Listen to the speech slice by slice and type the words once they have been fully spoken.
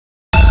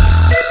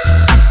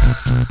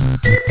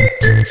Hey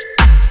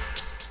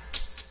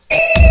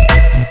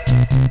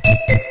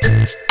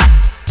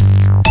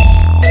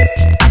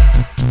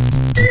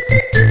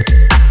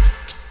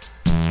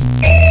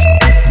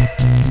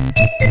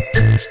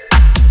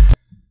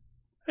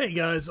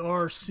guys,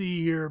 RC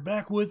here,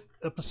 back with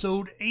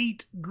episode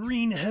 8,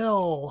 Green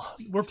Hell.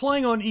 We're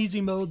playing on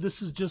easy mode.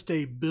 This is just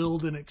a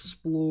build and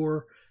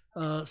explore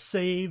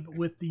save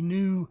with the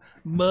new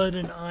Mud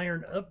and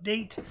Iron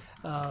update.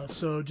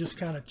 So just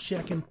kind of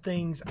checking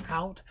things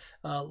out.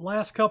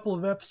 Last couple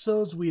of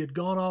episodes we had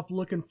gone off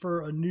looking for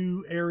a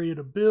new area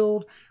to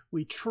build.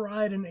 We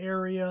tried an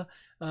area.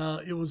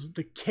 It was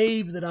the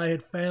cave that I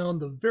had found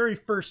the very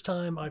first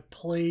time I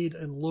played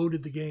and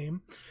loaded the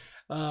game.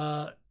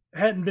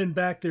 Hadn't been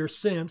back there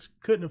since.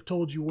 Couldn't have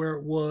told you where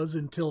it was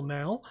until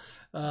now.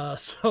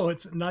 So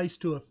it's nice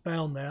to have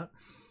found that.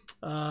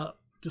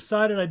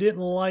 Decided I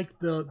didn't like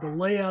the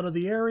layout of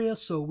the area,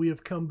 so we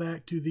have come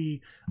back to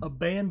the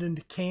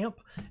abandoned camp,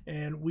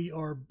 and we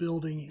are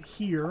building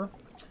here.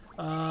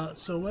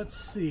 So let's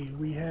see.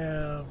 We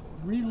have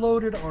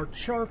reloaded our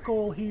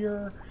charcoal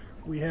here.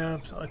 We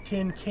have a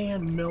tin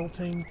can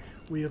melting.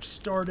 We have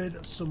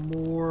started some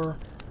more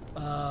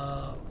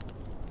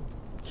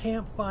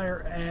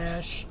campfire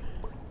ash.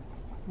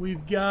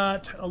 We've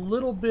got a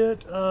little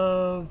bit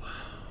of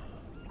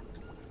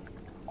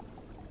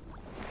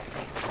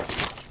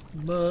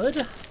mud.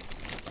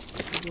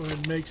 Go ahead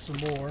and make some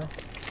more.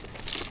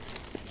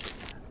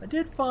 I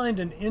did find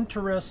an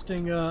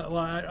interesting, well,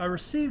 I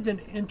received an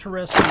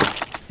interesting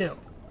tip.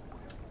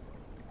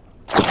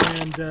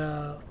 And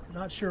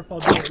not sure if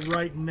I'll do it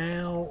right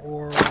now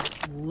or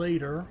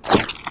later.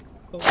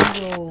 But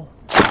we will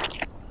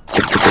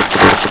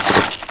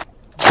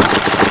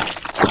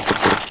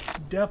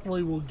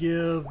definitely will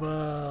give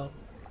a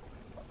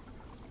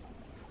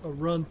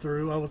run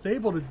through. I was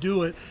able to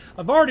do it.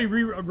 I've already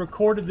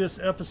recorded this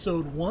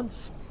episode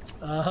once.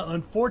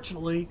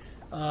 Unfortunately,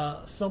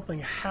 something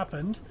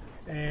happened,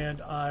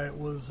 and I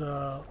was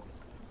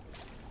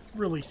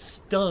really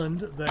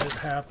stunned that it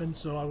happened,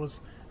 so I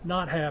was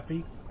not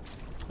happy.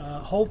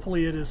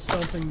 Hopefully it is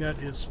something that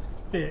is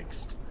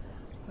fixed.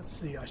 Let's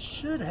see, I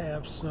should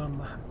have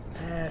some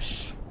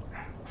ash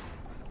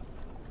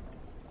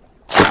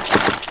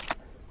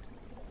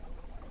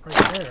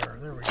right there.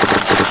 There we go.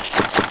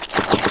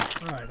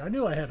 Alright, I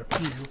knew I had a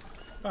few.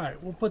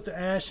 Alright, we'll put the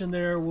ash in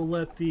there. We'll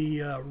let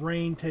the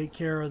rain take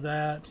care of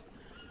that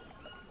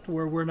to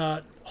where we're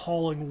not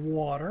hauling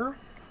water.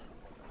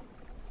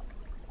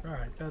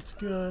 Alright, that's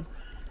good.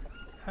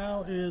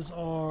 How is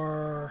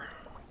our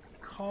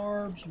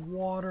carbs,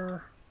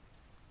 water?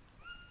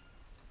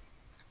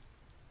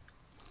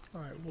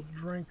 Alright, we'll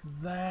drink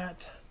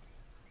that.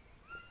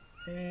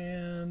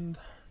 And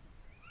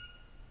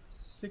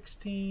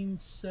 16,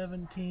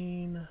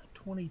 17,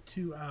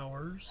 22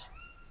 hours.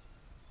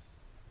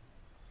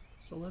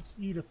 So let's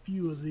eat a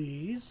few of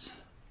these.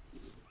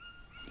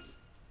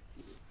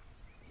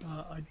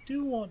 I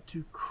do want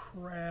to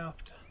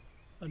craft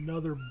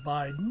another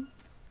Biden.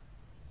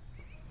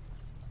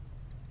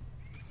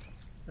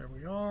 There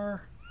we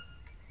are.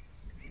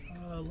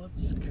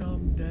 Let's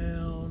come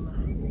down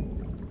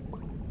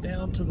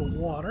to the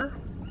water.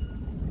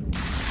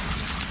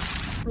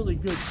 Really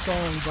good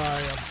song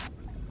by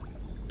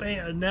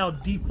a now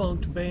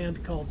defunct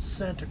band called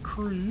Santa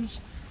Cruz.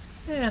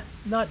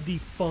 Not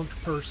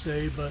defunct per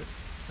se, but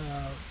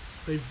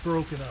they've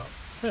broken up.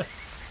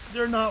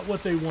 They're not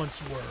what they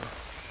once were.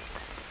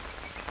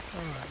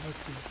 Alright,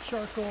 let's see.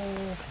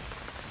 Charcoal.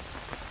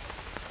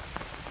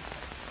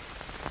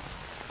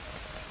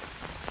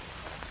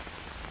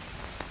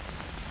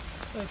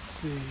 Let's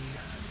see.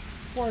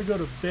 Before I go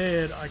to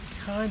bed, I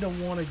kind of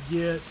want to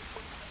get...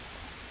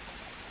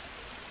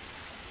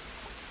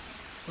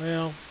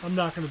 Well, I'm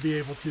not going to be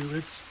able to.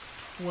 It's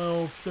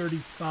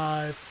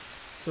 12:35,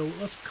 so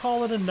let's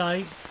call it a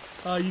night.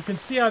 You can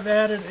see I've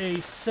added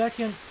a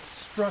second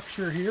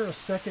structure here, a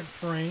second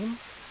frame.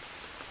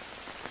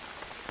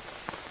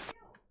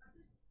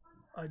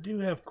 I do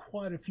have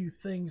quite a few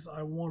things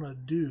I want to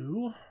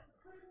do.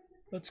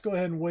 Let's go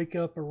ahead and wake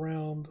up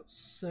around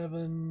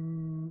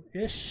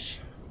 7-ish.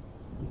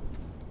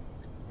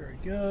 Very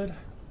good.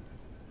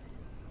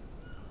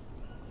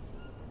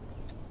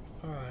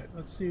 Alright,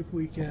 let's see if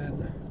we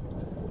can...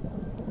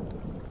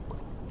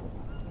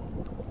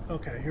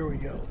 Okay, here we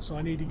go. So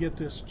I need to get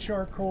this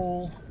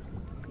charcoal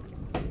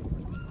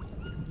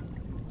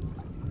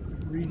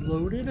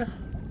reloaded.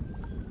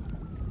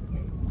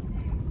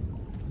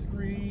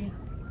 3,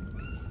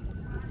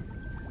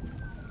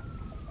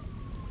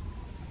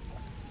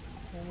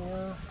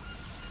 4.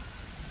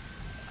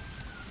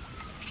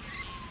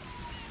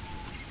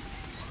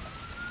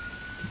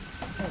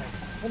 Oh,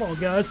 hold on,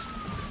 guys.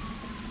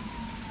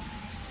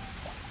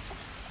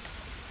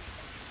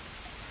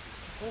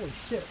 Holy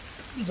shit.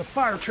 There's a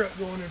fire truck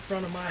going in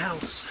front of my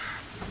house.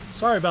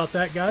 Sorry about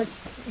that,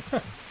 guys.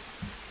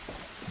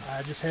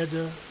 I just had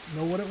to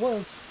know what it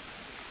was.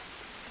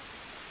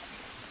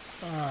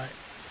 Alright.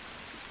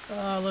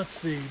 Let's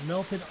see.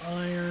 Melted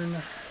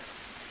iron.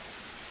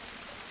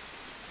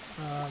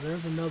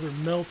 There's another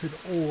melted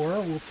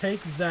ore. We'll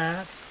take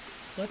that.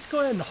 Let's go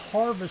ahead and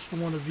harvest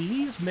one of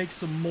these, make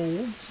some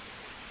molds.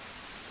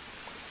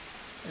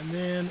 And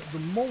then the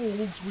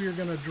molds we are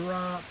going to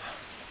drop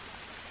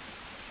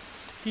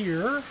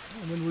here,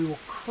 and then we will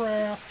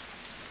craft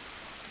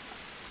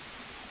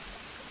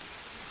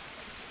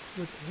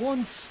with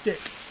one stick.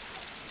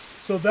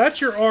 So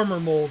that's your armor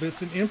mold.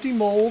 It's an empty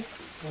mold,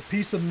 a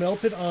piece of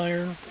melted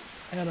iron,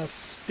 and a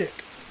stick.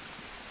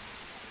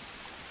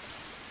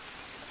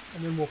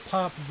 And then we'll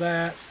pop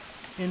that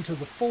into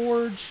the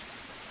forge.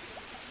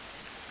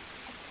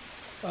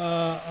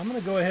 I'm going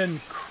to go ahead and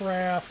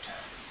craft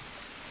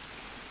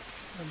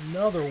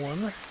another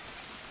one.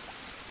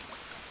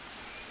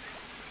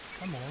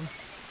 Come on.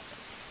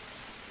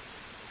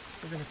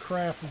 We're going to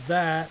craft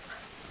that.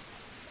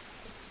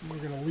 We're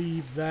going to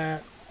leave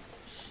that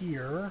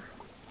here.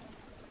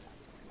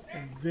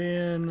 And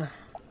then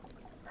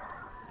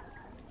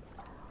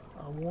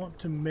I want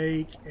to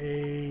make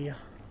a...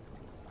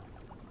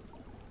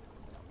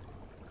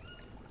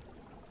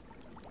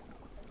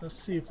 Let's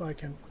see if I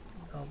can...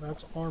 Oh,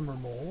 that's armor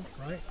mold,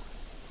 right?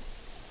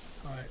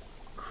 Alright,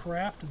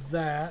 craft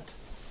that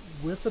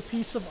with a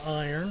piece of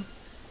iron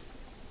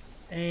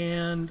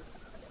and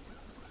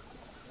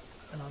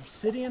an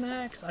obsidian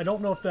axe. I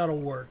don't know if that'll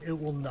work. It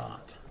will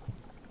not.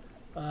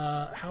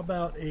 How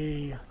about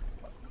a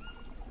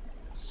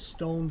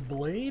stone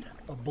blade?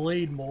 A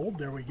blade mold.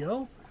 There we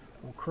go.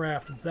 We'll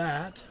craft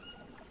that.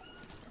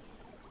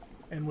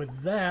 And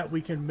with that, we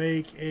can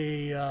make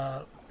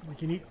a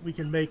we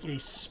can make a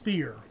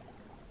spear.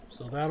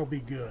 So that'll be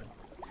good.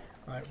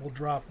 All right, we'll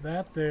drop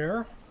that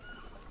there.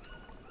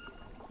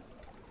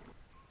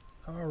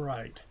 All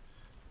right.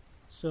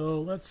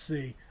 So let's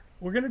see.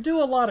 We're going to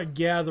do a lot of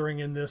gathering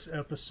in this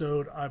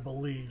episode, I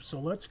believe. So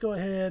let's go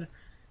ahead.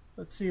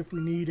 Let's see if we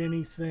need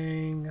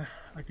anything.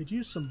 I could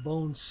use some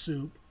bone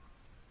soup.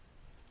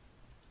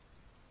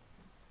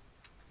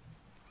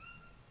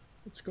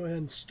 Let's go ahead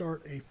and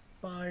start a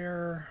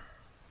fire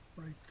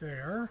right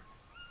there.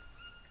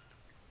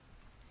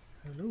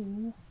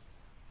 Hello.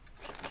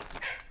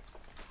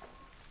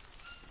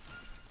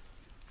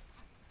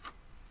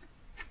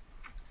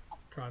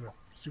 Trying to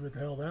see what the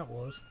hell that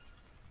was.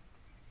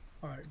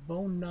 Alright,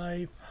 bone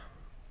knife.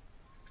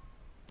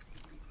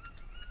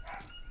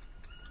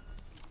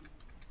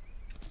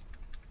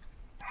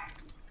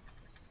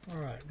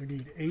 Alright, we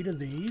need 8 of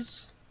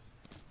these.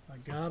 I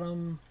got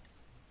them.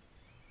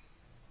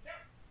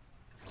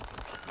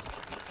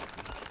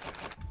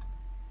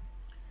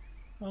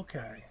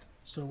 Okay,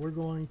 so we're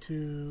going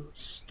to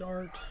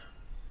start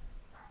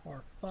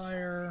our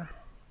fire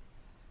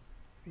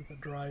with a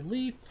dry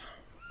leaf.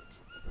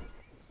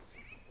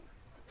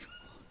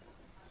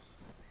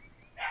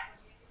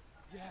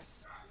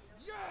 Yes!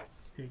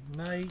 Yes!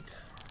 Ignite.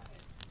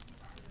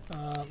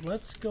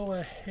 Let's go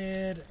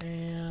ahead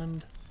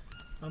and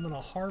I'm going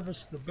to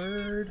harvest the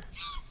bird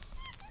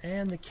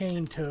and the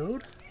cane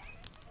toad.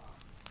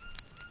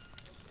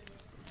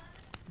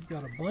 We've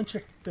got a bunch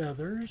of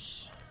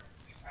feathers.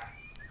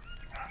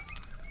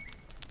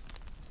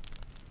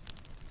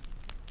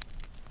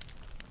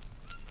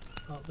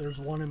 Oh, there's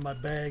one in my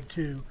bag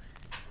too.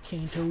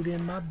 Cane toad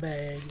in my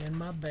bag,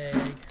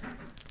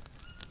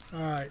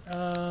 Alright,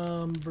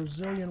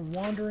 Brazilian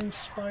wandering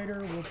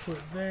spider we'll put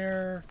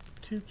there.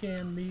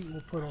 Toucan meat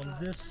we'll put on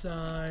this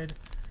side.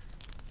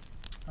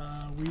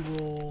 We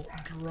will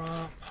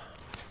drop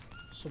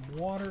some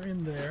water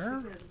in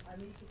there.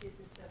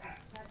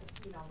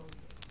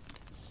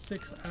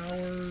 6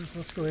 hours.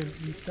 Let's go ahead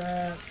and eat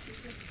that.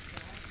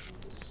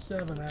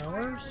 7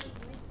 hours.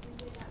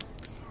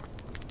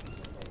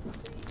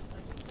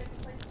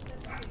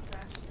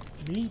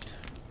 Meat.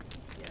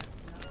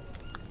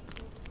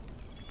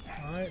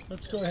 Alright,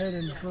 let's go ahead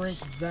and drink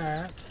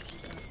that.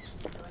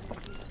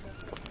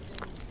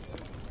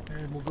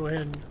 And we'll go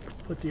ahead and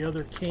put the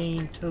other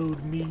cane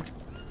toad meat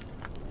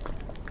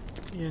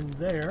in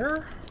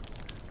there.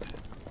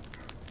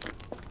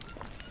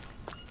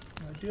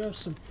 I do have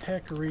some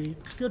peccary.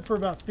 It's good for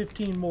about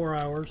 15 more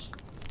hours.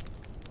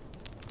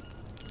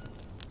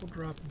 We'll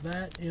drop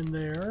that in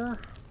there.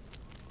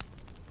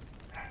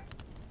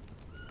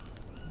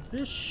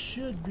 This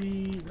should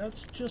be,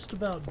 that's just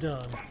about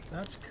done.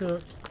 That's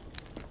cooked.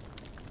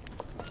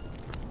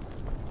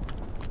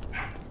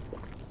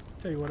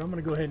 Tell you what, I'm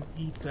going to go ahead and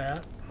eat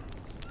that.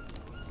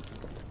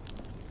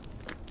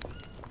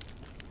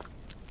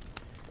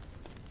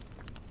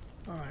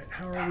 Alright,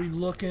 how are we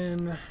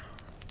looking?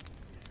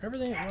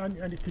 Everything,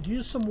 I could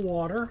use some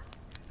water.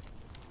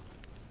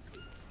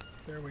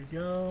 There we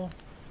go.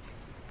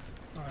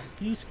 Alright,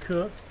 he's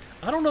cooked.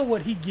 I don't know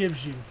what he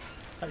gives you.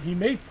 He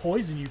may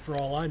poison you for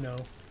all I know.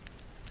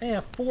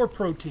 Yeah, 4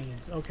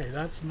 proteins. Okay,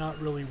 that's not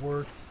really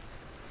worth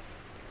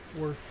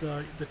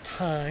the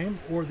time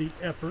or the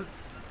effort.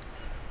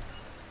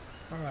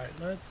 Alright,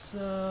 let's,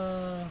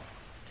 can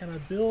I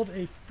build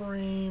a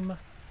frame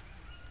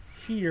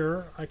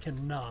here? I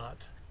cannot.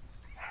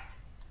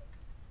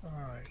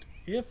 Alright,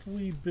 if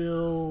we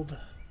build...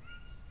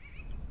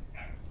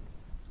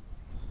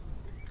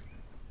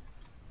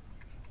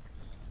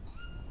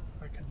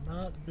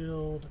 not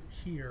build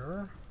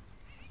here.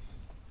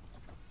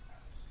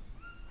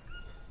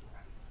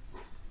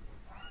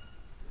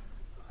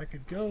 I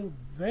could go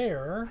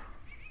there.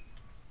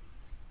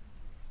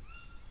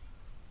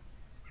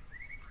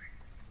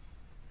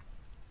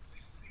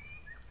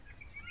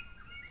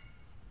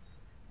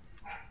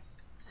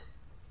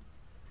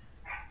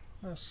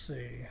 Let's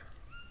see.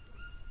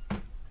 All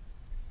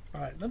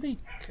right, let me,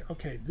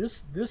 okay,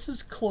 this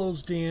is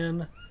closed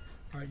in.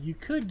 All right, you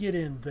could get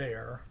in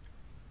there.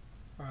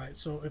 All right,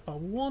 so if I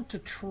want to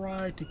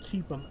try to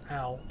keep them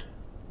out,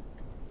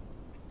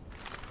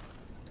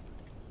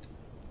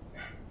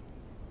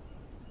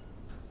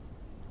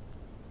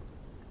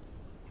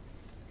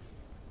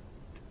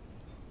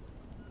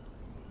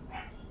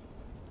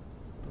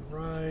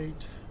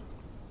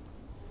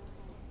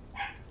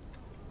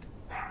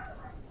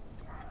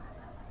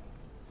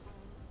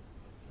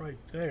 right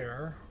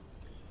there,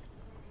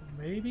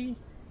 maybe.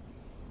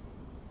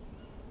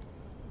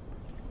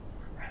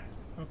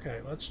 Okay,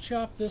 let's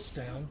chop this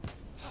down.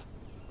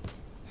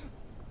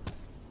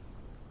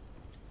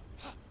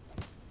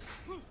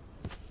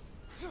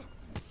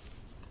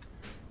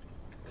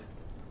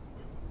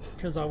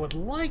 Because I would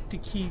like to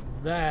keep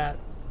that.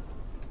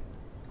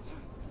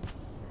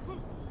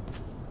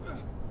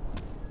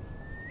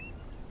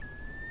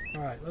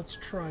 All right, let's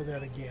try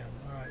that again.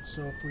 All right,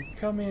 so if we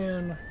come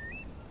in,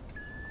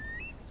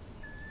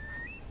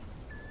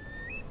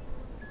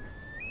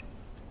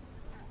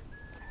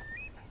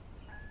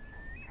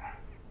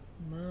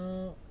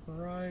 no,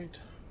 right.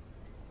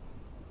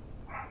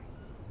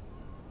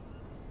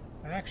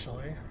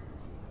 Actually,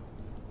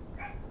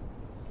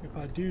 if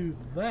I do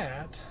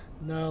that,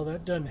 no,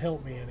 that doesn't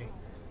help me any.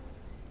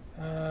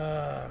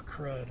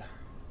 Crud.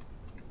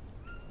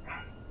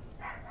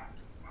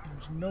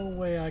 There's no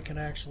way I can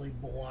actually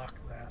block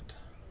that.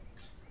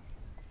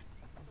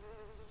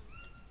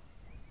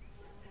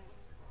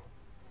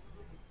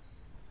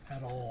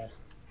 At all.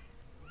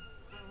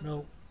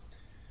 Nope.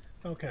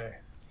 Okay.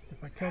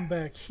 If I come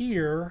back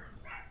here,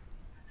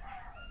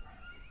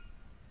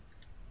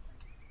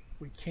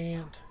 we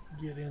can't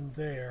get in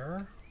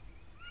there.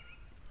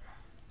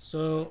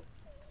 So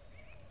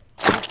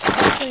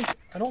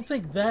I don't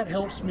think that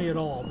helps me at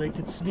all. They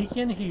can sneak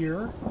in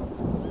here.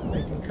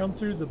 They can come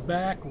through the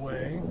back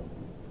way.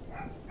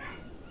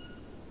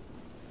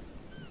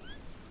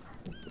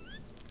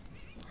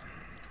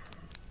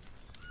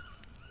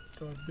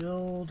 Do I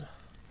build?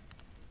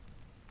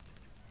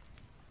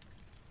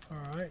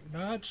 Alright,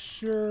 not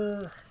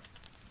sure.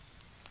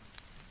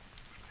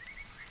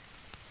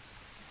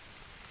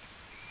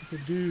 I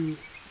could do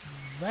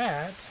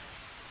that.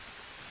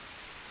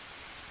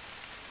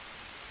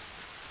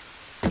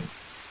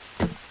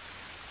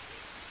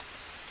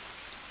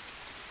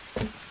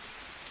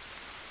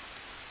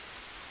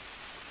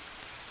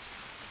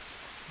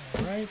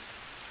 Alright.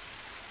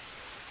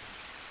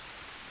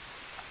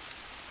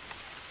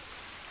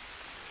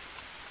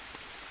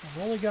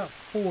 I've only got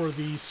 4 of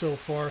these so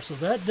far, so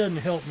that doesn't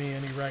help me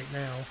any right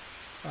now.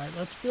 Alright,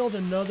 let's build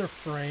another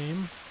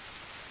frame.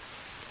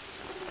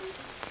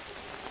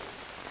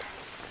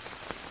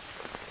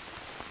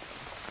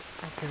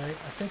 Okay,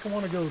 I think I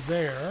want to go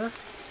there.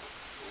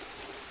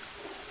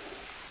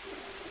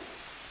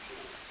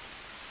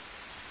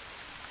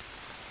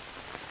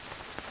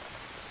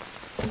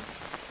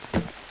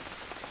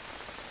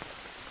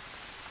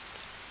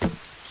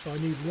 So I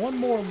need one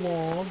more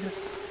log.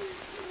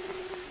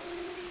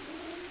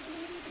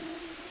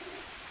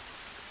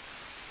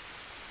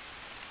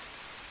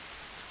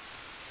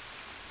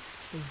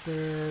 Is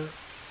there...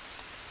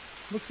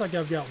 Looks like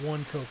I've got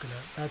 1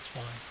 coconut. That's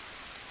fine.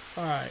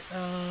 Alright,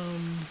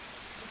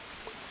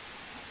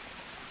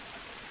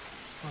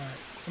 Alright,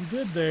 I'm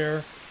good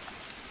there.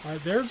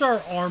 Alright, there's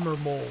our armor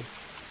mold.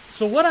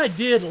 So what I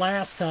did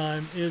last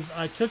time is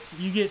I took...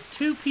 You get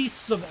 2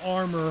 pieces of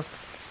armor,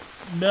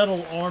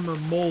 metal armor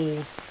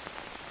mold,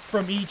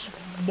 from each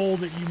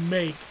mold that you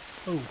make.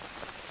 Oh.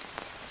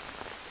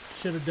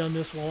 Should have done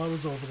this while I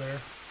was over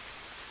there.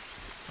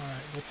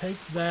 Alright, we'll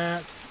take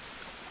that.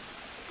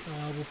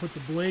 We'll put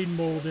the blade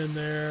mold in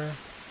there,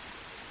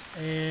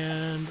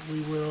 and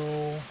we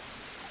will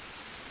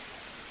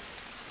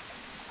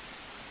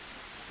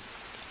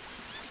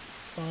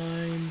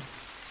find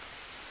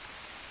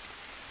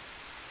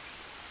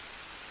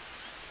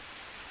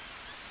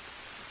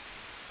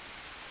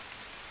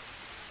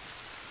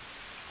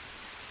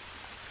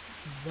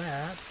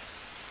that.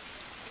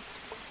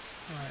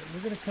 Alright,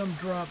 we're going to come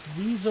drop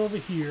these over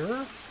here.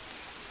 1,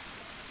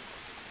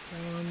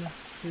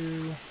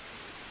 2,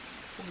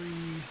 3,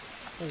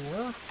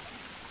 4.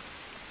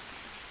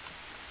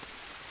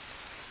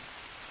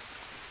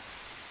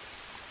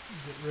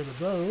 Get rid of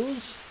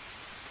those.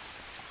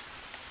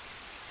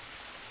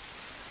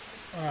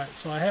 Alright,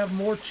 so I have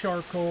more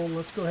charcoal.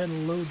 Let's go ahead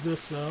and load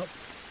this up.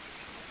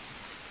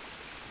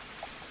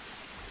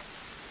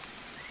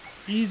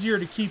 Easier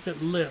to keep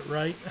it lit,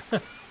 right?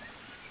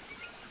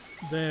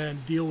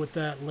 Then deal with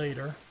that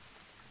later.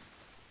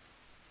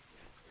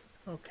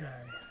 Okay.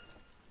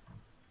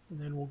 And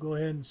then we'll go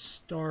ahead and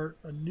start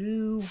a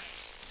new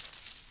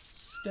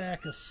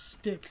stack of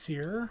sticks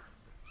here.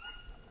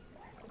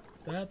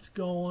 That's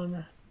going.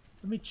 Let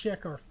me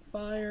check our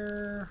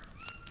fire.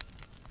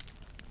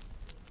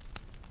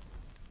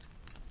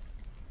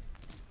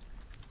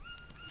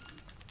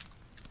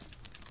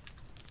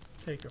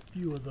 Take a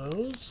few of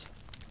those.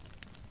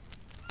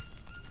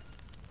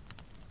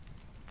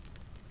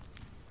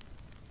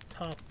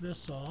 Top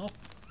this off.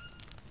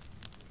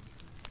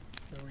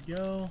 There we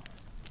go.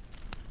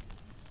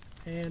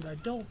 And I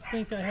don't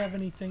think I have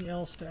anything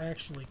else to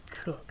actually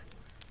cook.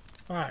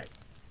 Alright.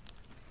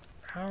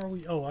 How are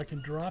we? Oh, I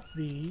can drop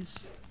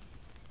these.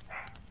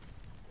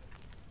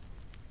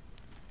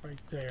 Right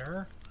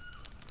there.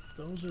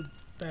 Those are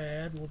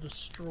bad. We'll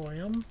destroy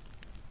them.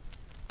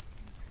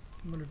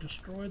 I'm going to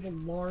destroy the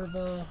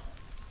larva.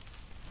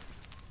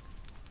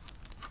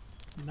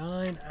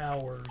 9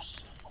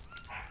 hours.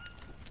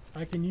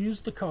 I can use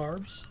the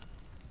carbs.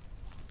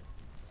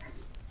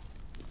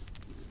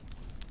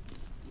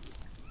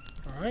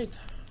 Alright.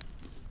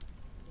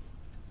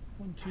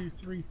 1, 2,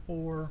 3,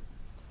 4.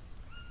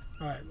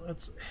 Alright,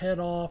 let's head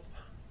off.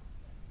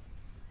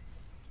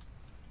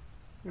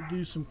 We'll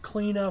do some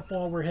cleanup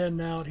while we're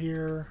heading out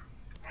here.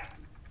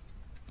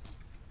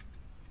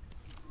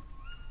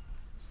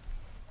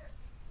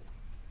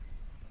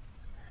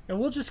 And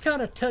we'll just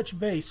kind of touch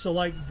base. So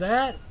like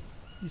that,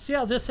 you see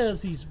how this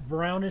has these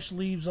brownish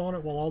leaves on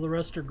it while all the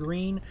rest are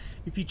green?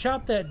 If you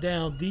chop that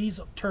down,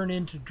 these turn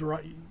into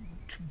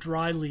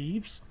dry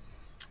leaves.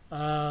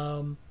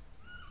 And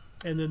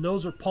then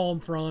those are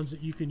palm fronds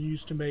that you can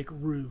use to make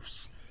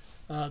roofs.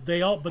 But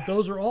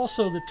those are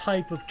also the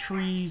type of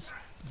trees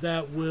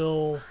that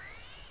will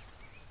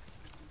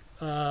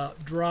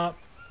drop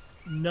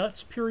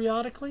nuts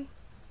periodically.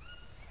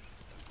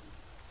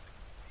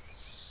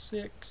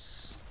 6.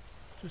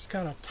 Just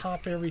kind of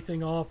top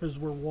everything off as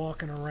we're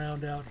walking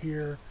around out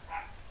here.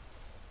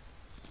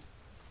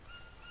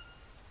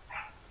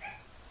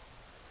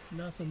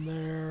 Nothing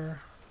there.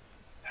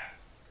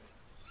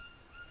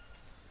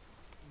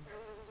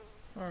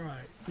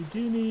 Alright, we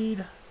do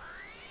need...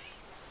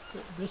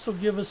 This will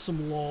give us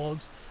some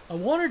logs. I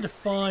wanted to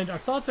find... I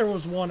thought there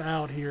was one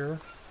out here.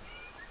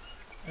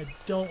 I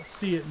don't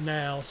see it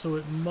now, so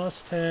it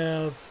must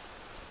have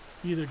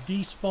either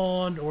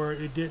despawned or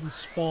it didn't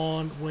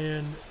spawn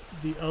when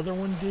the other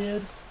one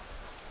did.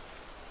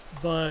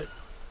 But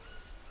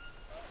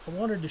I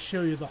wanted to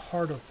show you the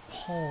heart of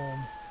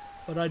palm,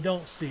 but I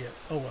don't see it.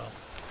 Oh well.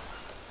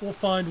 We'll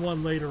find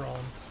one later on.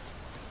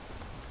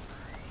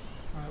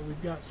 Alright,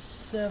 we've got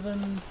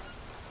 7.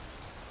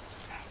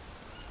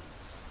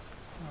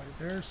 Alright,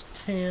 there's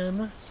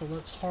 10. So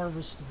let's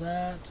harvest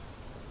that.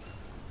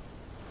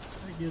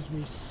 That gives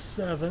me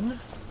 7.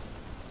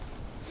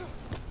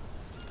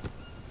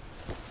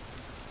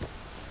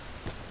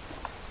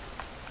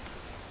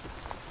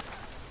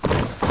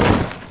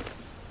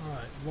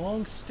 Alright,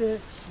 long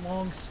sticks,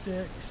 long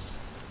sticks.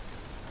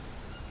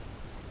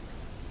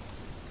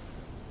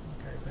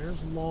 Okay,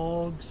 there's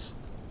logs.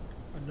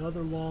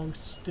 Another long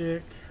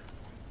stick.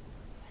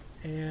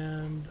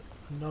 And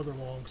another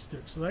long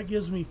stick. So that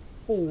gives me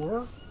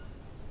 4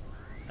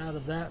 out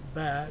of that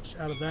batch,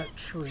 out of that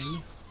tree.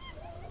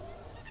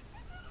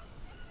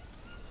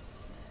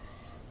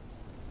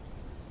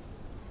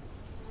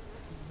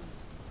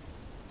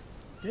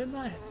 Didn't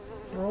I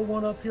throw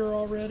one up here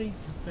already?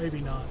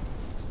 Maybe not.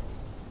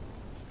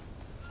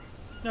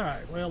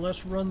 Alright, well,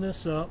 let's run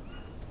this up.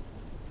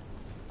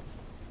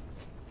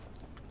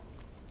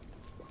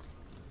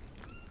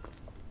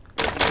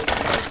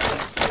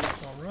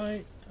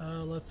 Alright,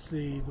 let's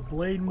see. The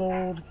blade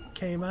mold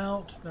came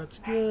out. That's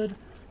good.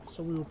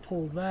 So we will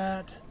pull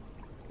that.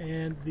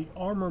 And the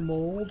armor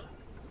mold.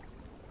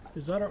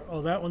 Is that our...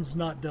 Oh, that one's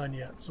not done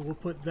yet. So we'll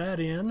put that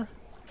in.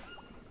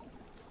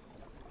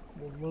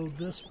 We'll load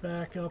this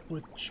back up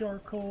with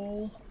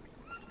charcoal.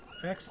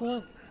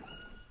 Excellent.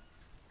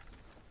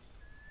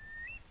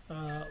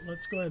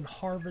 Let's go ahead and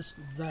harvest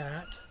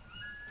that,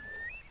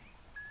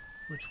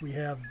 which we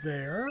have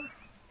there.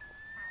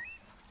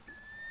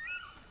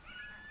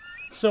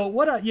 So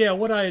what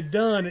I had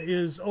done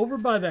is over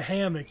by the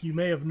hammock, you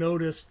may have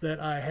noticed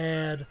that I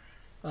had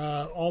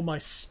all my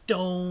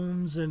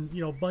stones and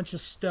a bunch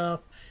of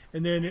stuff,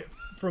 and then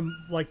from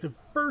like the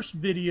first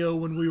video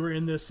when we were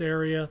in this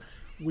area,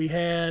 we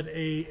had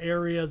a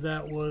area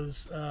that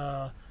was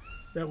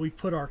that we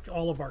put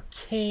all of our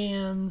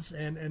cans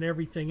and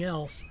everything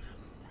else.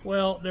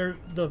 Well,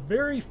 the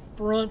very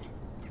front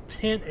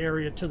tent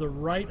area to the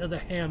right of the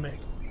hammock,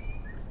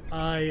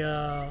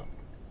 I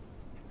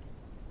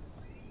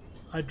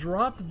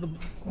dropped the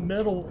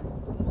metal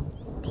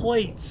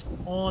plates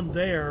on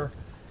there,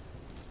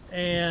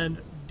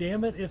 and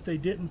damn it if they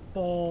didn't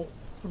fall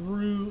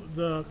through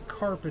the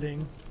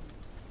carpeting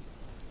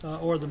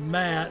or the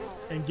mat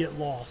and get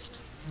lost.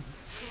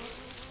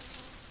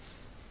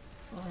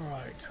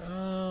 Alright,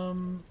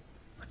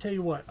 I tell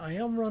you what, I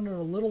am running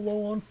a little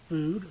low on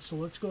food, so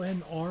let's go ahead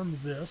and arm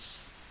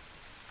this.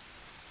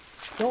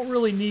 Don't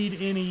really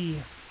need any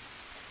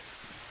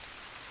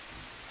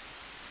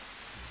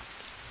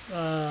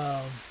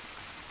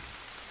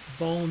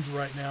bones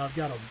right now. I've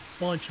got a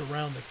bunch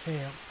around the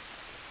camp.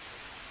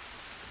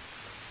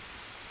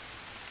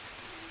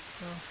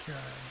 Okay.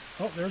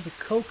 Oh, there's a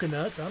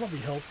coconut. That'll be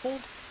helpful.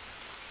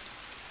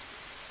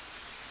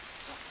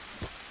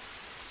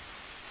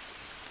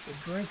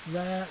 We'll drink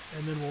that,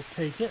 and then we'll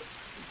take it.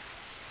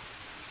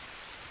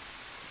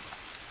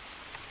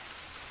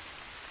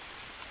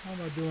 How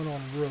am I doing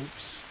on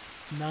ropes?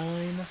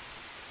 9.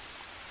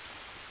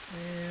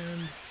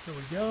 And there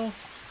we go.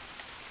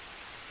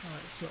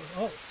 Alright, so,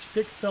 oh,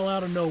 stick fell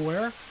out of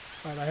nowhere.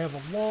 Alright, I have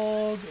a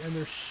log, and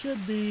there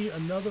should be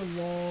another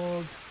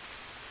log.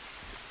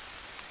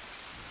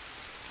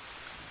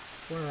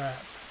 Where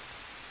at?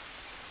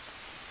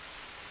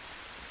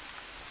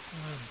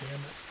 Oh, damn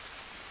it.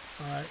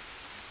 Alright.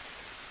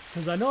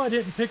 Because I know I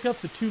didn't pick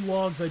up the 2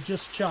 logs I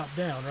just chopped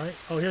down, right?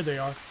 Oh, here they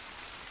are.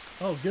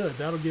 Oh, good.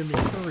 That'll give me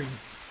 3.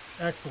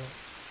 Excellent.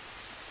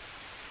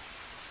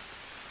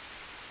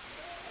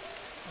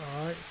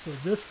 Alright, so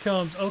this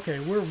comes... Okay,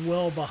 we're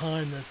well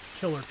behind the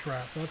killer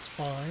trap. That's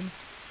fine.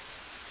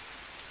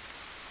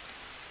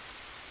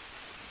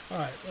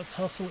 Alright, let's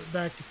hustle it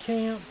back to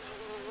camp.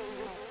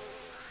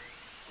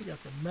 We got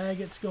the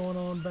maggots going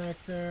on back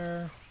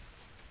there.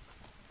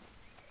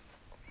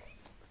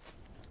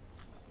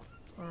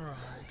 Alright.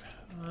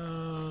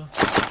 I'm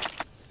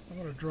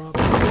going to drop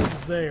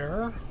those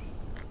there.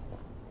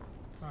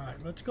 Alright,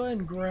 let's go ahead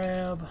and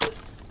grab...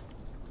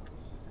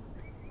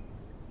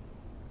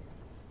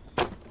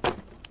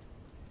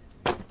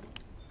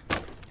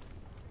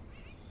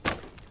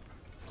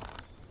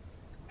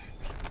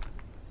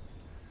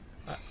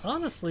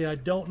 Honestly, I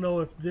don't know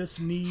if this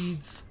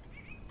needs...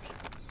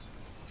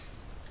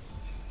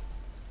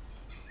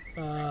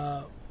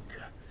 I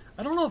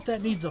don't know if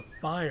that needs a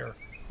fire.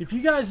 If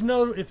you guys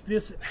know if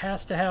this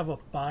has to have a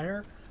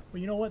fire, well,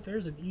 you know what?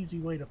 There's an easy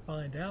way to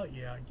find out,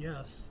 yeah, I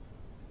guess.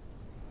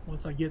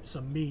 Once I get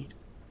some meat.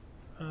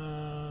 Come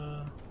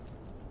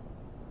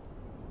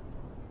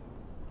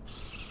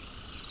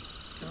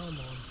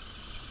on.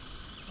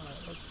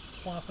 Alright, let's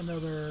plop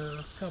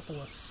another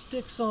couple of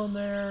sticks on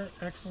there.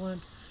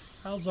 Excellent.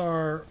 How's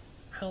our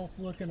health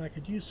looking? I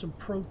could use some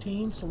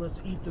protein, so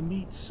let's eat the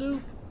meat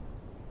soup.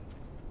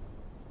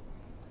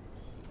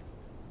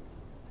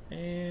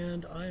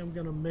 And I am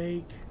going to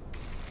make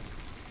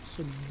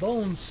some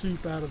bone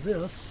soup out of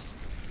this.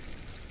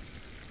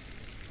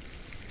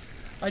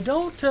 I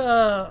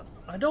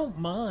don't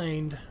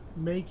mind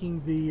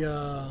making the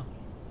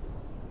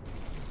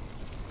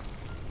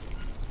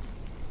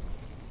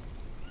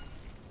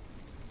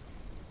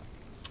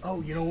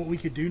oh, you know what we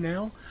could do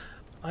now?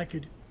 I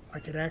could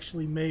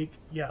actually make,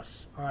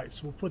 yes. All right,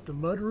 so we'll put the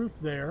mud roof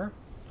there.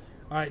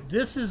 All right,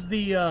 this is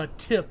the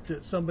tip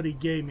that somebody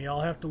gave me. I'll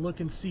have to look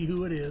and see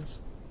who it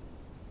is.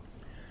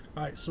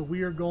 All right, so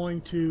we are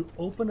going to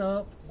open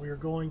up. We are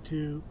going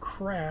to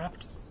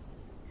craft.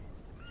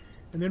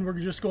 And then we're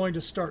just going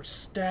to start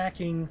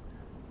stacking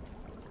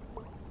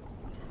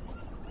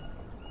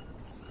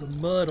the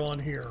mud on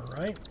here,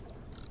 right?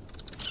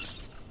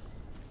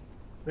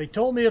 They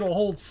told me it'll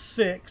hold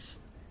 6.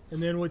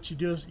 And then what you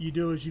do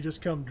is you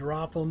just come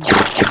drop them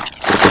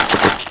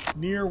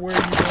near where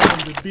you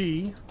want them to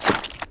be.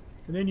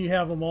 And then you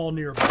have them all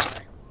nearby.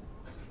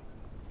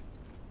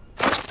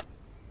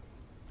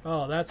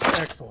 Oh, that's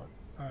excellent.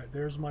 All right,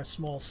 there's my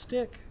small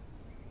stick.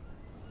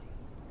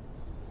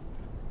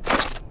 All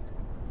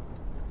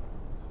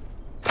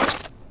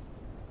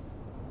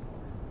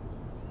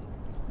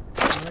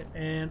right,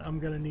 and I'm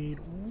going to need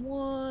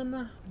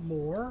 1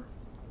 more.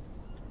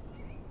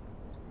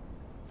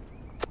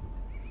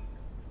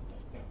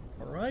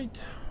 All right.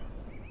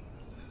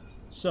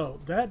 So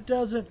that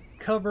doesn't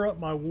cover up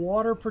my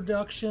water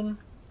production.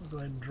 I'll go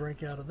ahead and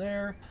drink out of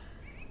there.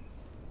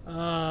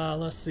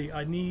 Let's see.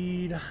 I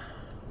need...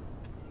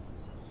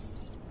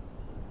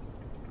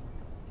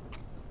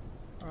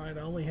 Alright,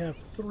 I only have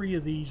 3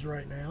 of these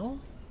right now.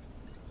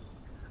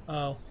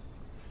 Oh.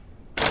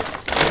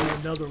 I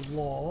need another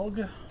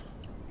log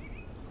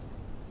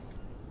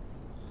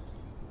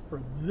for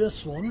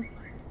this one.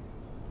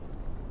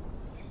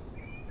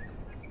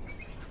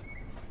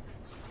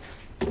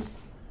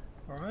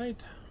 Alright.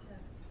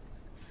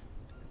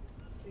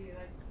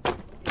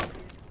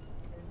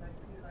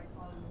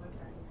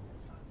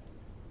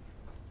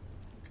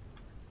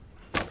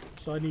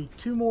 So I need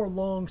 2 more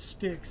long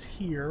sticks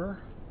here.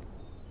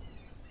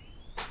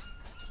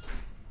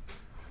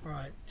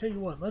 Alright, tell you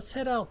what, let's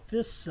head out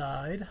this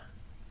side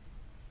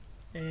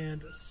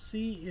and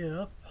see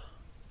if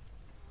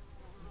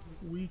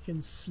we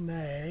can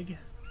snag.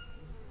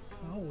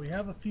 Oh, we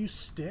have a few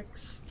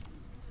sticks,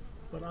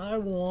 but I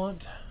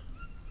want...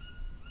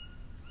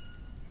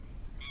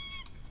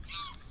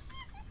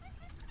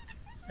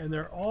 And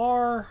there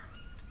are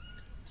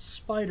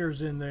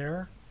spiders in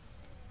there.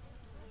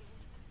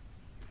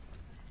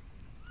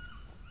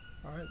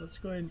 Alright, let's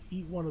go ahead and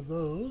eat one of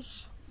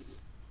those.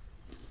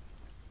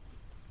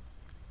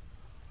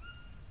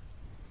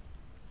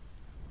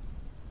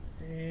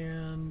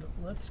 And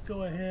let's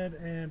go ahead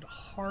and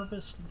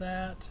harvest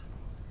that.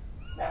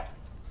 And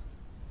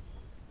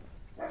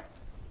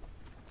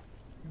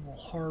we'll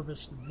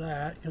harvest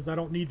that because I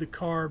don't need the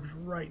carbs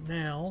right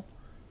now.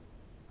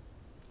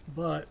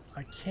 But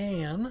I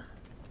can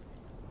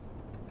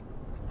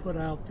put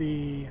out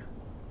the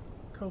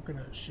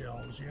coconut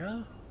shells,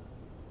 yeah?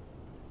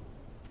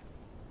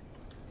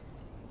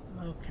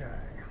 Okay.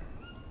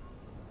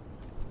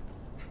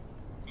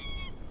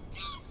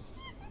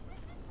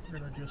 We're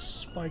going to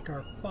just spike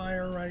our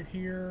fire right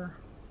here.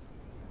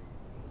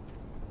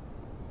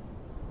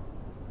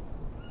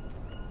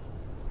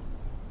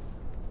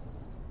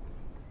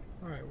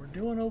 Alright, we're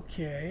doing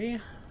okay.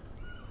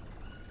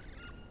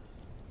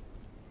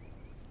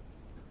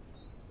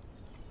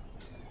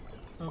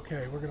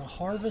 Okay, we're going to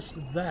harvest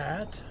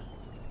that.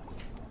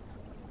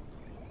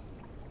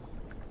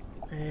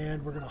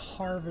 And we're going to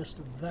harvest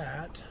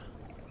that.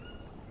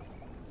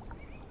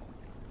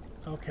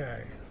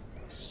 Okay,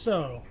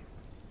 so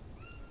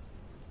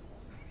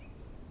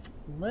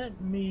let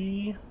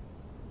me...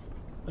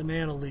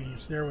 Banana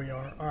leaves, there we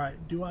are.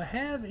 Alright, do I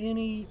have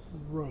any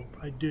rope?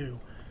 I do.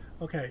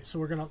 Okay, so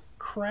we're going to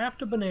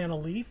craft a banana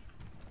leaf.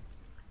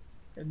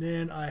 And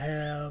then I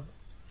have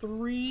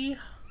 4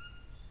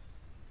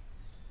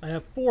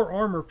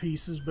 armor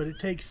pieces, but it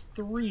takes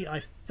 3, I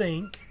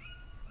think.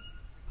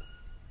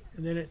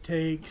 And then it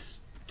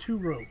takes 2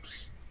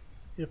 ropes,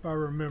 if I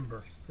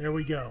remember. There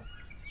we go.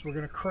 So we're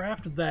going to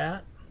craft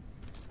that.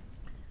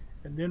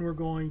 And then we're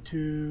going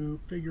to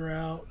figure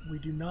out we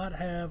do not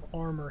have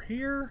armor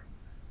here.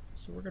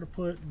 So we're going to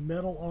put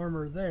metal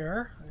armor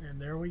there.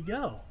 And there we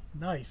go.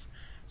 Nice.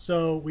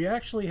 So we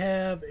actually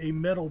have a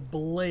metal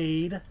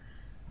blade.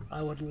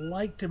 I would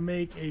like to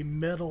make a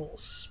metal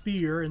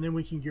spear, and then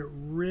we can get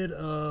rid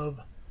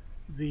of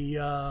the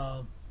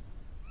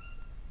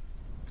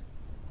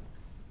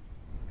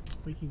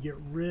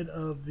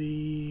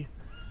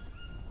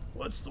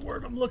what's the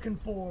word I'm looking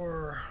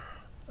for?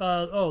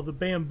 Oh, the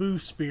bamboo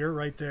spear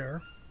right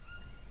there.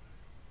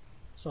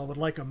 So I would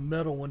like a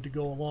metal one to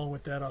go along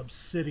with that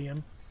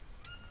obsidian.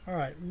 All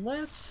right,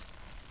 let's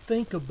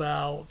think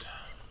about...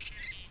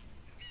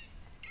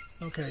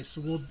 Okay,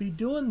 so we'll be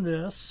doing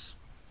this.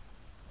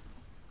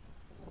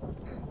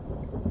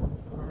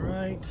 All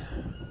right.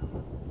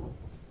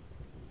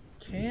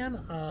 Can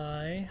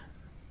I...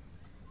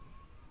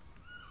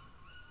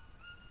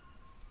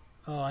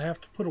 Oh, I have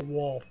to put a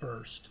wall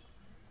first.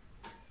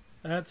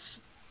 That's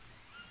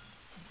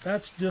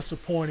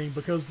disappointing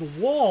because the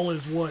wall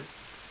is what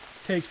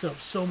takes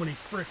up so many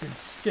frickin'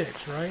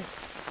 sticks, right?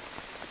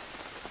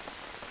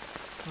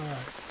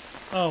 Alright.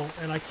 Oh,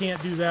 and I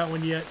can't do that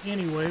one yet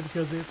anyway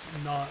because it's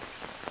not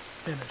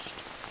finished.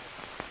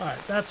 Alright,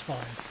 that's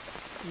fine.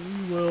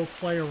 We will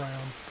play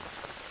around.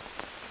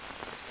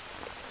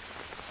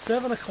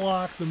 7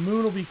 o'clock, the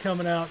moon will be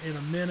coming out in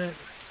a minute.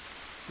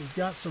 We've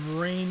got some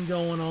rain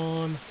going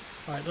on.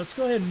 Alright, let's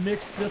go ahead and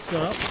mix this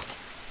up.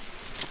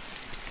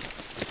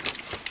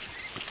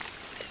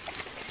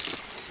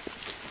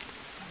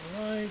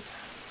 Alright.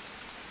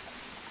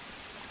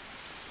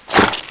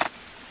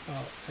 I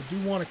do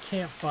want a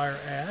campfire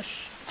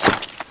ash.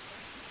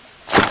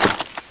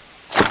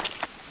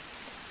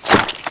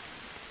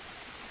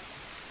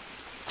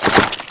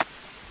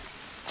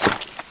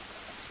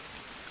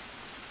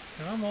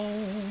 Come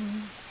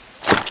on.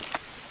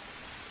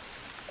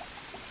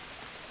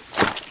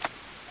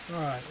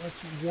 Alright,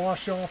 let's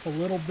wash off a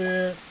little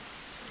bit.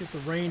 Get the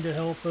rain to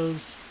help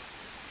us.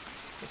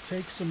 We'll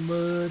take some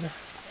mud.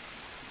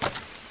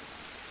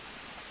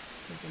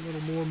 Take a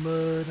little more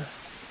mud.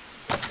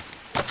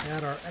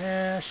 Add our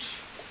ash.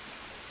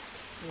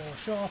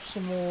 Wash off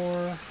some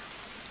more.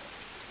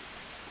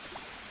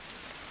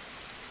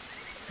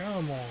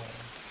 Come on.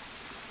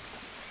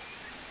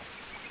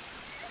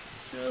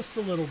 Just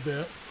a little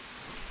bit.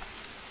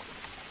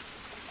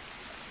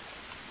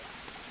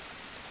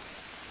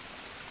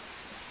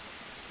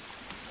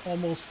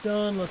 Almost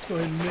done. Let's go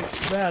ahead and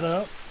mix that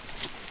up.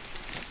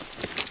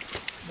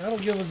 That'll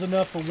give us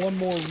enough for one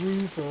more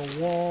roof or a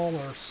wall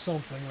or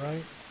something,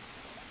 right?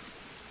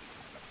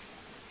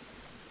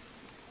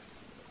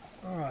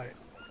 Alright.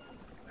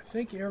 I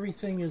think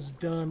everything is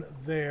done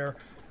there.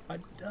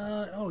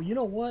 Oh, you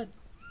know what?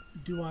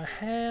 Do I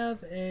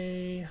have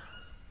a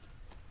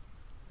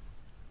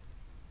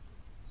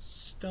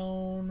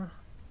stone?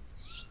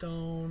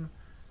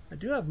 I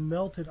do have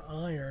melted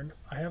iron.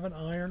 I have an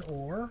iron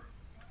ore.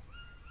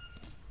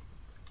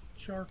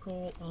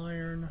 Charcoal,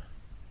 iron,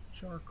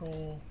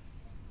 charcoal,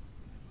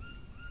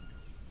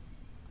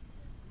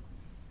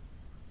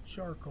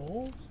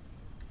 charcoal.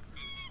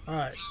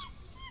 Alright.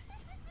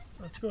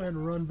 Let's go ahead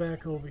and run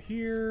back over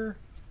here.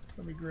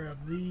 Let me grab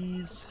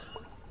these.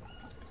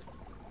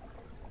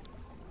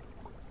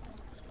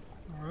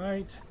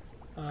 Alright.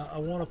 I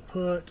want to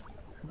put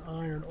an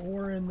iron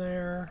ore in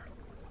there.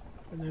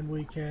 And then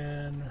we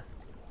can...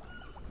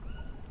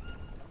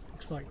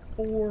 Looks like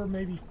 4,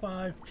 maybe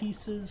 5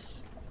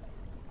 pieces.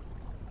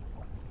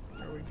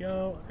 There we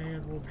go,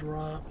 and we'll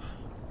drop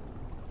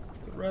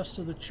the rest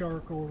of the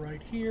charcoal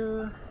right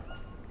here.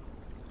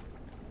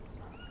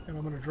 And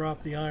I'm going to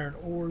drop the iron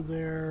ore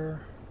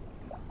there.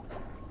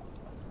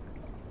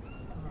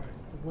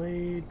 Alright,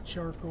 blade,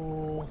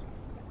 charcoal.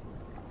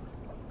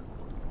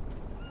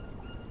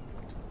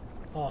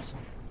 Awesome.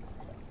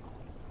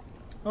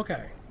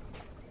 Okay.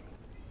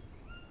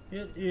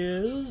 It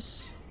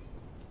is...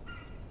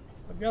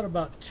 I've got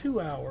about 2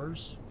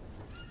 hours.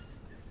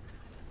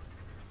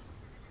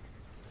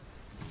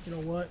 You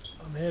know what?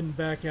 I'm heading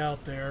back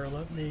out there.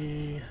 Let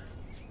me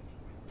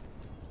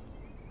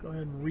go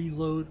ahead and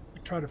reload.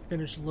 Try to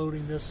finish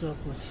loading this up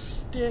with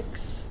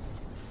sticks.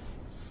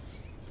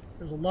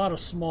 There's a lot of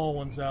small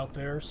ones out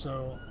there,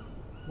 so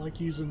I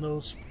like using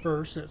those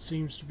first. That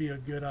seems to be a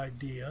good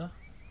idea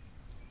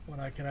when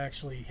I can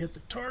actually hit the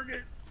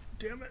target.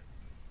 Damn it.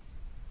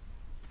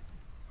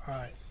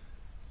 Alright.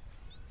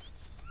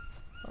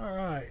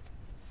 Alright.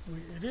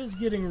 It is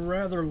getting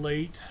rather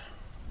late.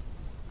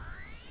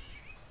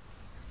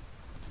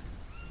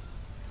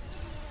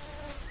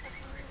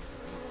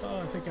 Oh,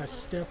 I think I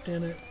stepped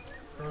in it.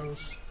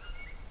 Gross.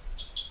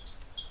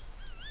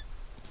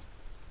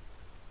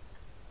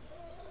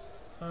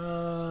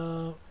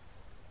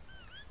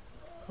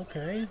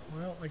 Okay,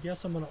 well, I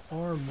guess I'm going to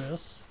arm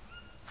this.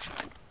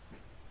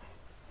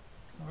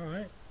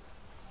 Alright.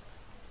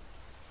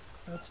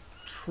 That's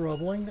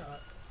troubling.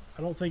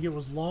 I don't think it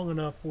was long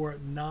enough for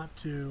it not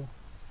to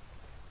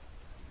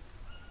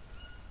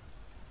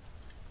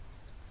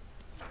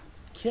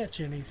catch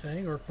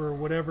anything, or for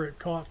whatever it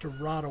caught to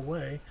rot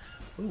away.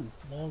 Ooh,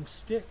 long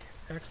stick.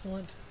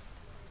 Excellent.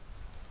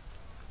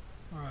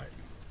 Alright.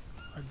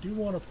 I do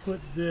want to put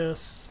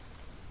this...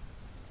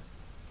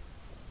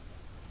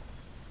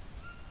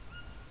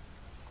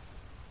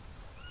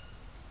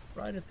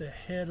 right at the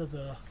head of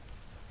the...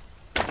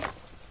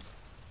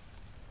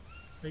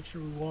 Make sure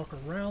we walk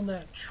around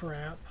that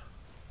trap.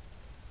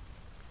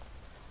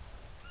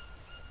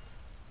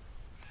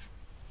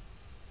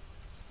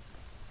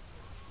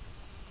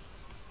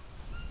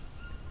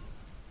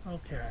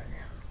 Okay.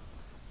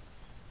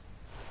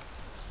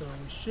 So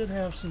we should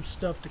have some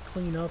stuff to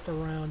clean up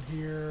around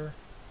here.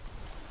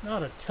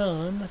 Not a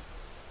ton.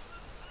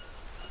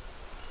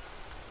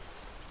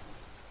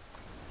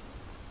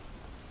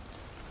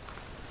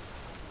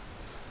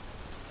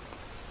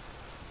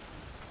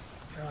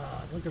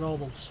 God, look at all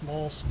those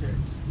small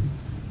sticks.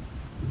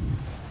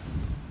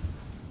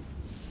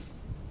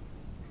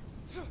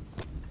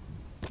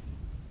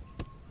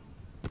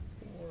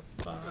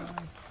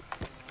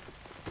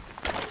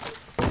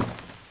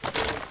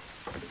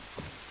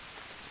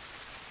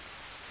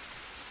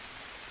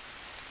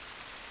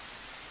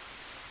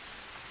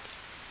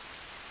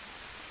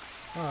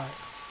 Alright.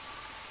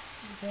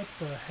 What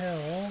the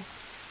hell?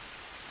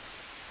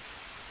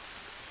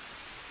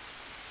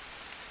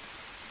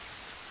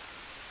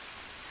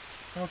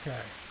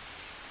 Okay.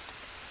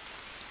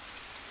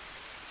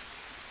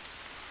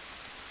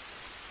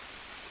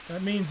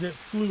 That means it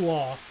flew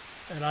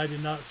off and I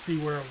did not see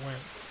where it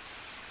went.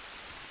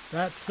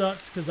 That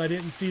sucks because I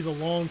didn't see the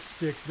long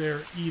stick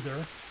there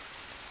either.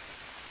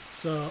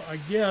 So I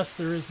guess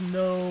there is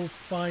no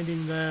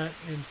finding that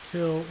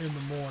until in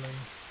the morning.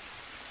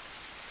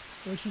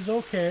 Which is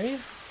okay.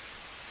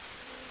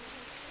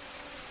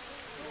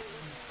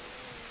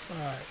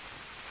 Alright.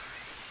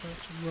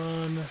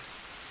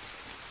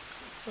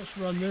 Let's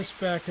run this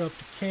back up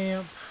to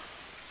camp.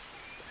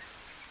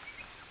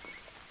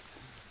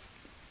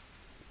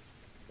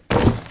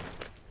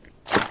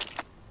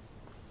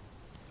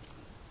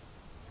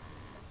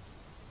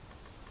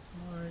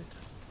 Alright.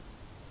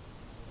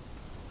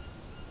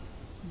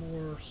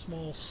 More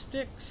small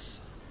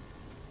sticks.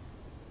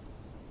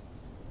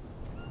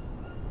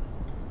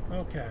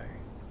 Okay,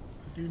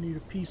 I do need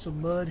a piece of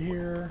mud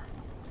here.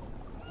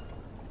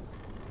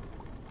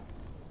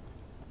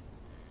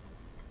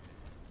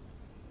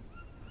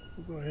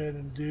 We'll go ahead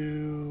and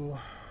do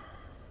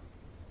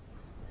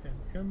an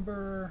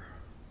ember.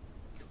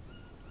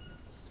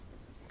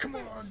 Come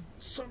on,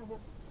 son of a...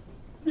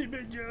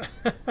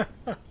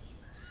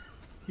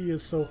 He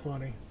is so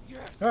funny.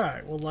 Yes.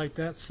 Alright, we'll light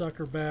that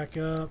sucker back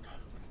up.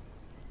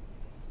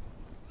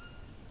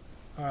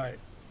 Alright,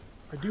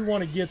 I do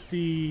want to get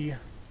the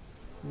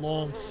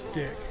long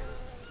stick.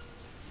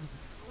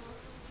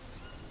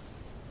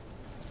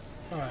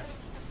 Alright.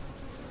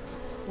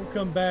 We'll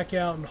come back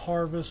out and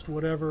harvest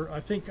whatever.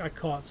 I think I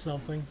caught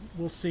something.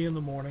 We'll see in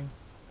the morning.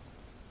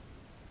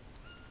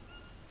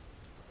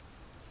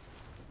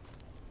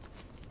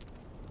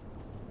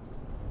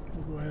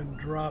 We'll go ahead and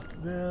drop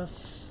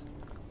this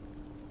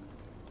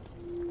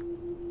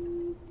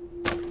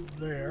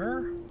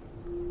there.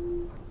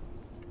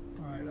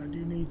 Alright, I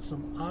do need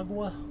some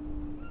agua.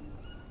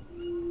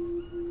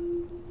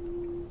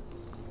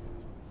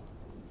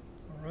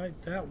 Alright,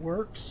 that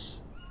works.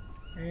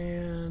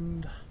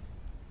 And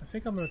I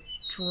think I'm going to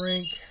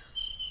drink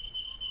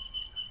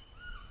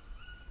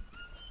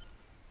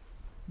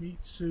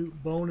meat soup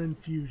bone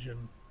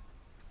infusion.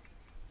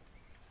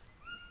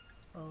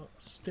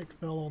 Stick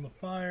fell on the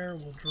fire.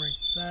 We'll drink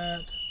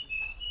that.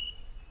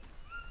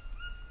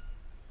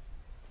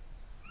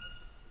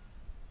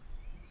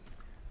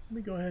 Let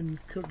me go ahead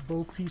and cook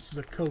both pieces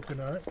of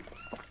coconut.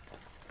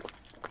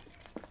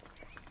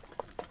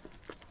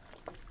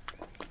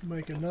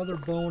 Make another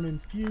bone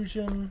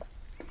infusion.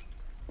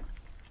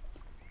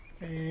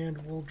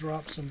 And we'll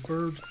drop some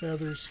bird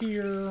feathers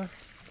here.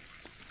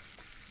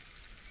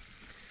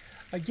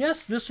 I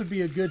guess this would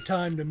be a good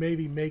time to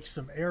maybe make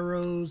some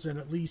arrows and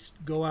at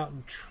least go out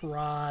and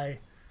try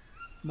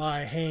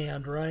my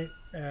hand, right,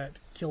 at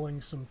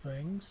killing some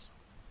things.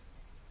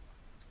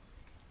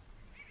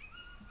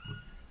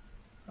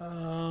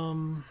 I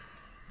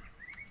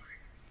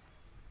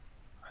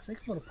think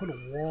I'm going to put a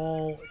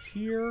wall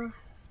here.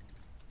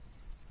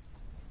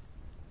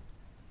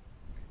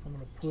 I'm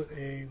going to put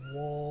a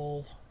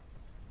wall.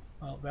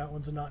 Oh, that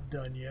one's not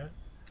done yet.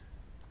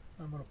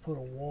 I'm going to put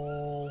a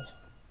wall.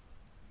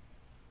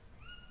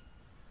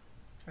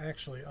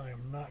 Actually, I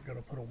am not going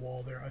to put a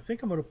wall there. I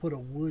think I'm going to put a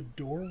wood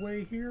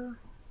doorway here.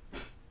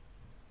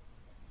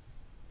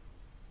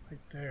 Right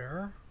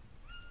there.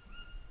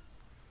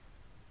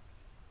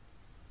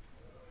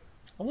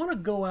 I want to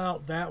go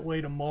out that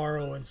way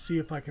tomorrow and see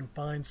if I can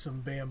find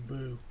some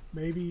bamboo.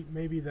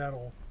 Maybe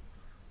that'll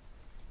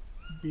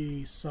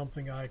be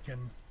something I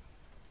can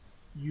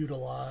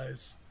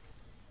utilize.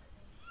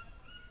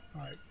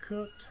 All right,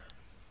 cooked.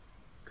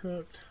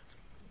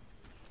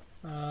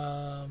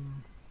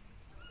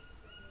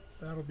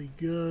 That'll be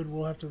good.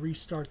 We'll have to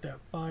restart that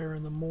fire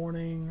in the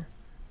morning,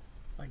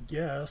 I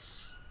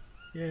guess.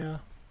 Yeah,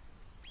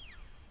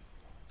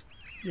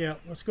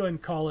 let's go ahead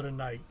and call it a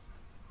night.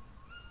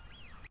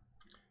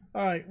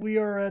 All right, we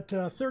are at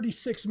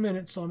 36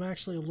 minutes, so I'm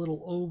actually a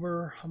little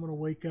over. I'm going to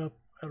wake up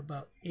at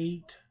about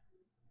 8.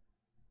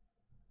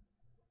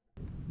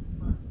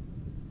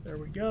 There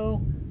we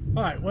go.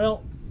 All right,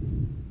 well,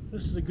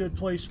 this is a good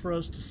place for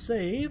us to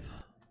save.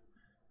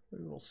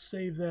 We will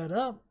save that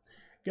up.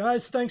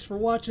 Guys, thanks for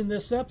watching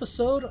this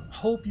episode.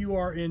 Hope you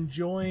are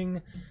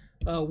enjoying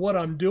what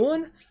I'm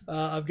doing.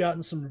 I've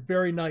gotten some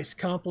very nice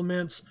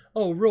compliments.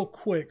 Oh, real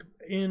quick,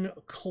 in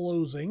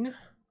closing,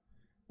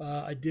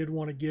 I did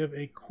want to give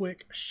a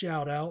quick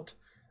shout out.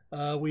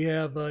 We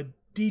have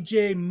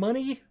DJ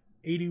Money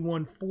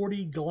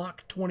 8140 Glock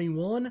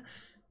 21.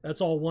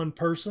 That's all one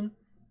person.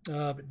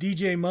 But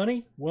DJ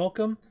Money,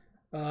 welcome.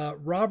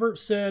 Robert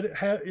said,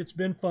 it's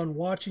been fun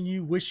watching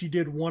you. Wish you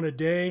did one a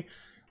day.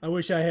 I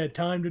wish I had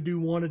time to do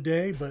one a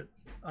day, but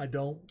I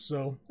don't.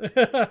 So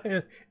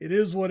it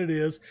is what it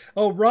is.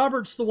 Oh,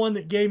 Robert's the one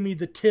that gave me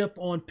the tip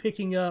on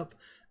picking up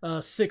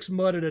 6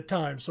 mud at a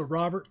time. So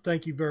Robert,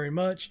 thank you very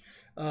much.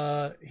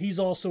 He's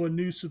also a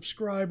new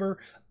subscriber.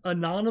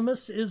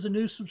 Anonymous is a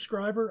new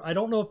subscriber. I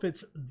don't know if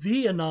it's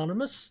the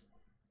Anonymous.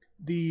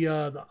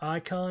 The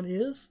icon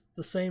is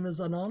the same as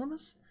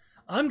Anonymous.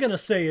 I'm going to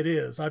say it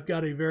is. I've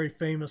got a very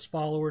famous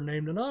follower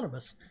named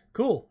Anonymous.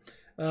 Cool.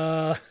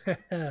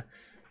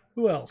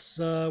 Who else?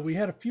 We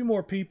had a few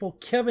more people.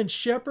 Kevin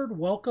Shepard,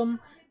 welcome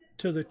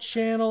to the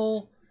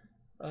channel.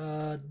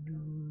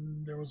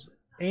 There was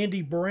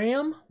Andy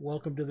Bram,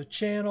 welcome to the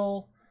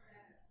channel.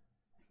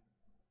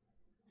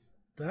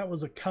 That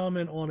was a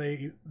comment on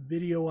a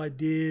video I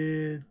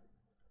did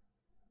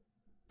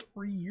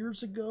 3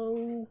 years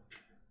ago.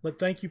 But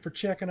thank you for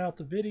checking out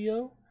the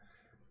video.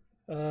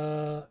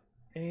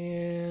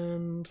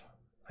 And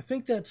I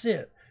think that's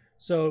it.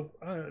 So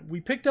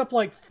we picked up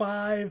like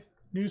 5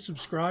 new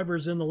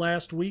subscribers in the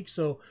last week.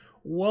 So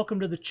welcome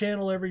to the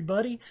channel,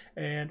 everybody.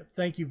 And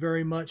thank you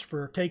very much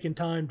for taking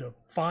time to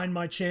find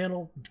my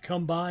channel,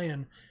 come by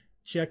and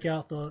check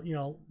out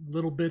the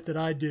little bit that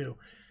I do.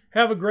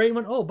 Have a great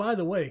one. Oh, by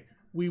the way,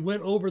 we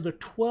went over the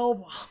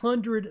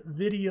 1,200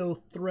 video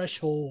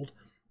threshold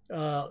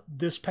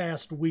this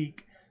past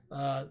week.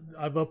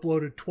 I've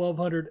uploaded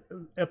 1,200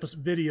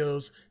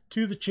 videos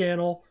to the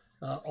channel,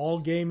 all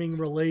gaming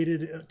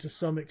related to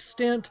some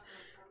extent.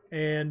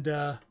 And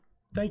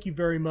thank you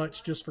very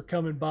much just for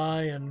coming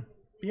by and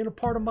being a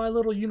part of my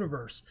little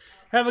universe.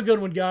 Have a good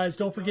one, guys.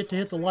 Don't forget to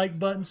hit the like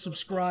button,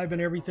 subscribe,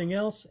 and everything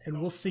else.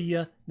 And we'll see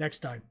you next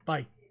time.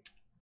 Bye.